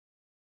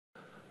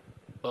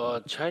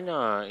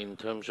China, in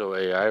terms of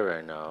AI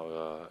right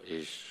now,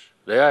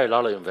 there are a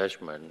lot of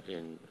investment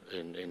in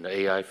the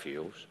AI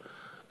fields,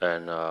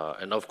 and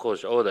of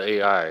course, all the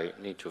AI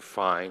need to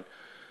find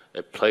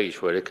a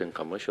place where they can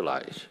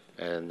commercialize.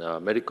 And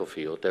medical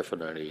field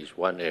definitely is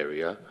one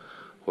area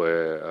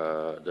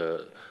where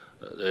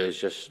there's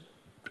just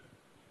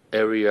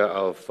area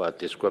of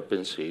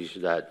discrepancies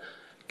that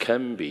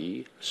can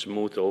be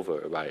smoothed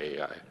over by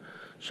AI.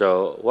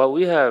 So what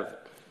we have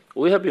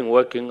been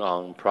working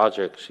on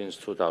projects since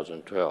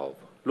 2012,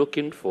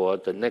 looking for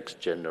the next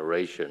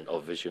generation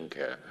of vision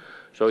care.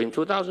 So in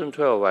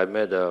 2012, I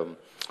met a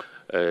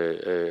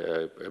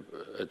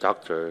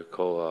doctor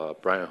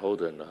called Brian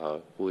Holden,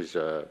 who is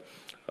the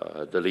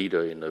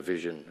leader in the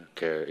vision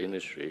care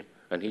industry.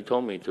 And he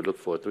told me to look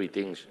for three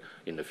things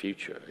in the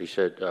future. He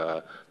said,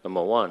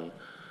 number one,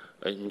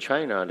 in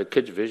China, the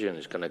kids' vision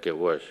is going to get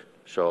worse.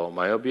 So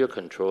myopia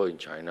control in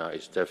China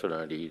is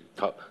definitely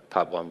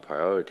top one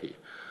priority.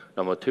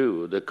 Number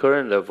two, the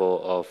current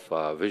level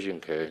of vision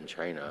care in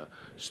China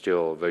is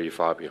still very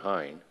far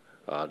behind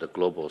the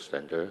global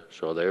standard.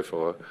 So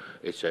therefore,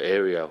 it's an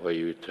area where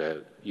you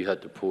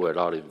have to put a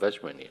lot of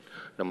investment in.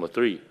 Number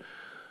three,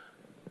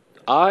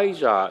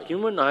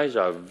 human eyes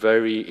are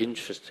very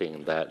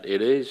interesting that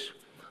it is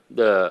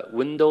the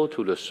window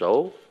to the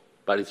soul,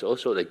 but it's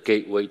also the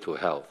gateway to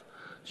health.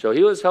 So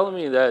he was telling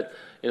me that,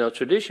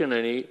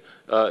 traditionally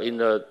in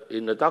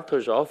the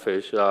doctor's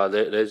office,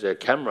 there's a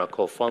camera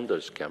called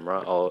fundus camera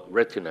or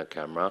retina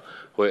camera,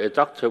 where a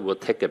doctor will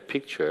take a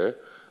picture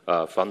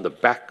from the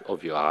back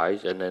of your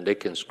eyes, and then they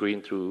can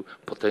screen through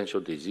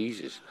potential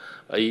diseases.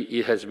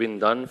 It has been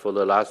done for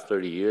the last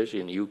 30 years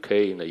in the UK,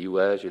 in the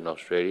US, in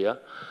Australia,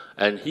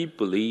 and he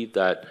believed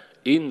that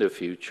in the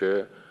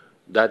future,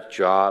 that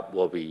job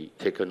will be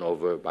taken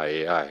over by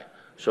AI.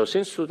 So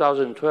since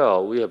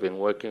 2012, we have been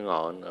working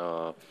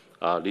on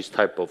this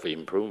type of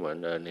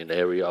improvement and in the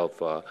area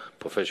of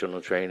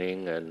professional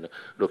training and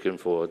looking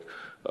for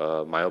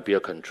myopia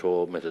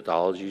control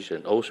methodologies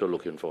and also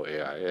looking for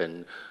AI.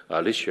 And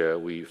this year,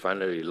 we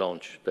finally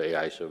launched the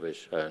AI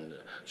service. And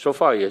so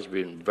far, it has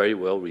been very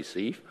well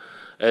received.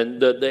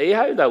 And the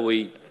AI that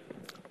we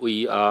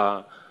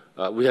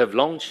have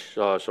launched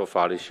so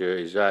far this year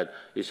is that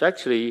it's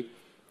actually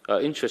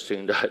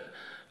interesting that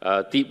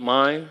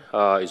DeepMind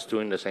is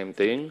doing the same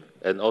thing.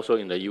 And also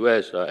in the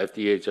US,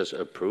 FDA just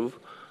approved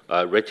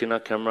retina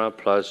camera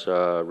plus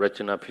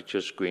retina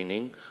picture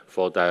screening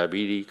for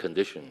diabetes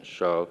conditions.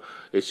 So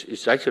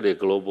it's actually a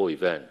global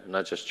event,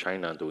 not just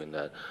China doing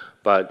that.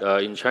 But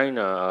in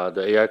China,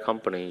 the AI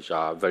companies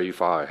are very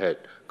far ahead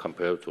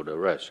compared to the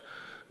rest.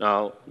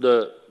 Now,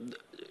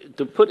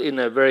 to put in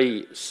a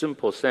very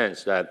simple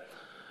sense that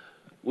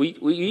we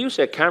use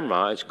a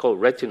camera, it's called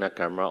retina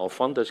camera or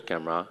fundus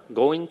camera,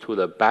 going to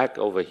the back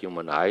of a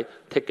human eye,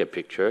 take a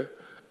picture,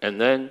 and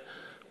then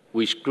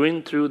we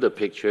screen through the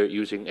picture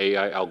using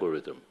AI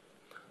algorithm.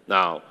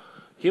 Now,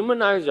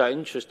 human eyes are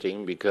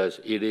interesting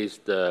because it is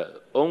the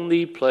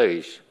only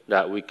place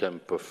that we can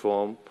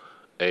perform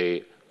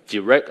a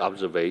direct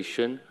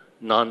observation,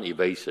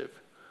 non-invasive,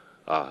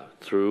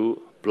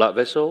 through blood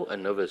vessel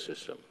and nervous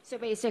system. So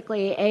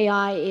basically,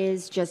 AI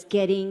is just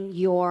getting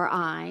your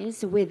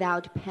eyes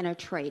without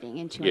penetrating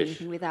into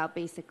anything, without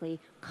basically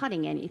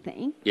cutting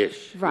anything. Yes.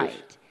 Right.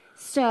 Yes.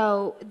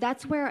 So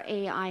that's where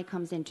AI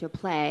comes into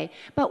play.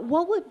 But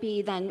what would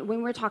be then,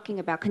 when we're talking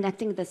about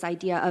connecting this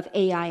idea of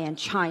AI and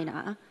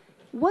China,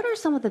 what are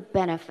some of the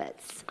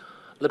benefits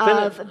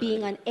of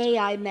being an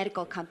AI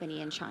medical company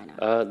in China?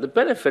 The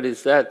benefit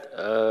is that,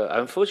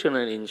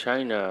 unfortunately, in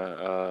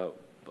China,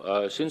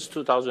 since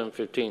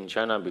 2015,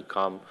 China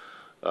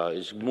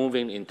is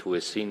moving into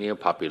a senior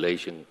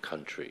population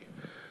country.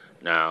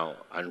 Now,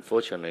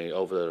 unfortunately,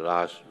 over the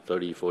last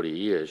 30, 40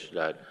 years,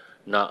 that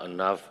not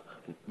enough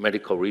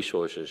medical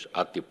resources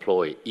are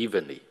deployed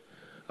evenly.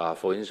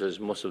 For instance,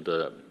 most of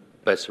the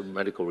best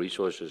medical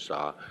resources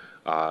are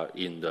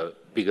in the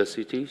bigger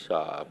cities,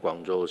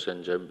 Guangzhou,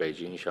 Shenzhen,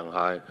 Beijing,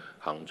 Shanghai,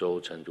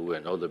 Hangzhou, Chengdu,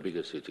 and all the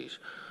bigger cities.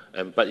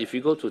 But if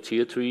you go to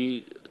tier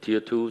 3, tier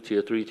 2,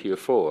 tier 3, tier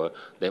 4,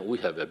 then we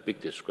have a big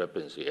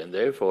discrepancy. And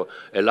therefore,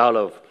 a lot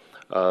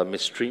of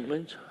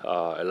mistreatment,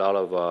 a lot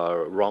of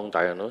wrong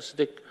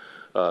diagnostic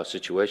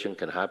situation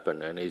can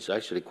happen, and it's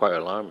actually quite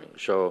alarming.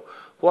 So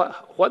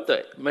what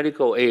the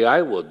medical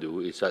AI will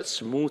do is that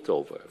smooth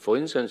over. For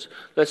instance,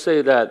 let's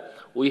say that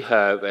we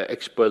have an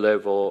expert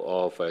level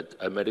of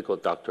a medical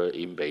doctor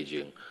in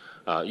Beijing.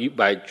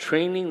 By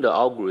training the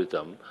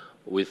algorithm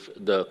with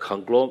the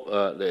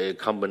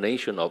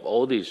combination of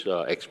all these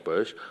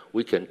experts,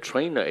 we can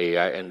train the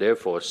AI and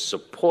therefore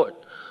support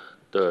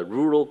the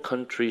rural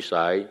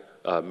countryside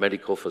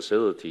medical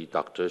facility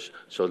doctors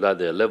so that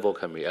their level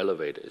can be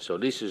elevated. So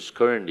this is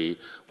currently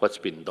what's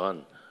been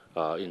done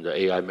in the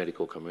AI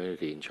medical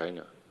community in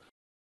China.